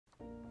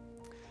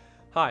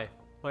Hi,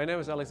 my name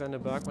is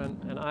Bergmann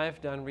and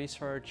I've done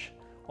research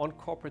on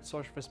corporate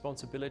social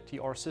responsibility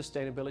or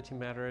sustainability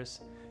matters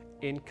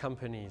in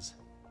companies.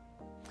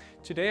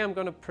 Today I'm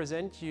going to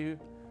present you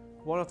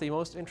one of the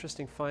most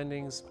interesting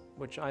findings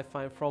which I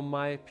find from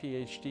my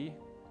PhD.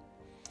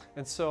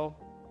 And so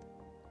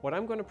what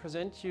I'm going to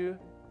present you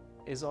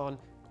is on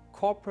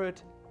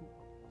corporate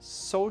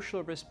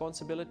social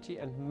responsibility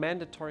and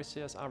mandatory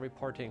CSR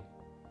reporting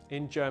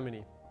in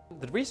Germany.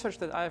 The research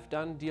that I've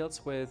done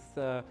deals with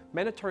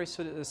mandatory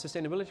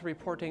sustainability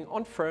reporting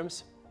on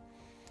firms,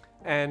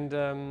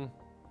 and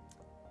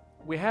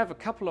we have a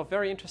couple of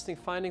very interesting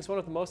findings. One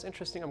of the most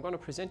interesting I'm going to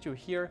present you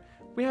here.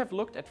 We have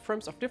looked at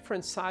firms of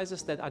different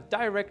sizes that are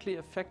directly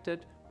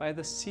affected by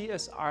the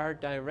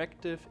CSR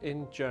directive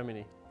in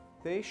Germany.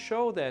 They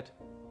show that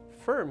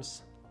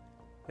firms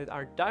that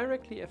are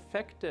directly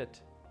affected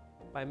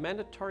by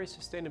mandatory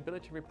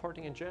sustainability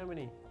reporting in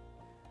Germany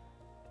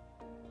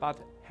but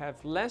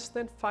have less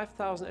than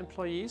 5,000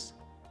 employees,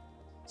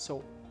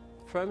 so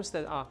firms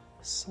that are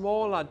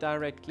smaller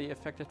directly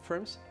affected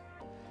firms,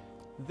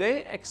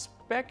 they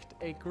expect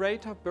a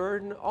greater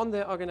burden on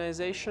their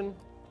organization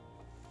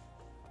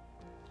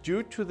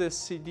due to the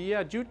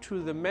CDR, due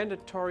to the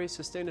mandatory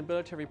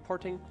sustainability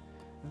reporting,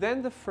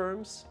 than the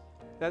firms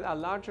that are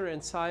larger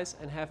in size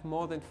and have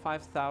more than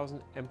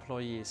 5,000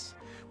 employees.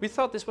 We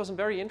thought this was a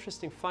very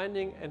interesting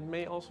finding and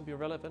may also be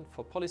relevant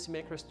for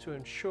policymakers to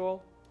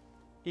ensure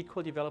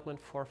equal development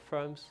for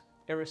firms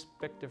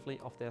irrespectively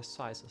of their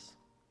sizes.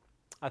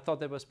 I thought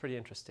that was pretty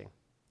interesting.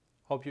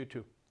 Hope you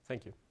too.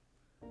 Thank you.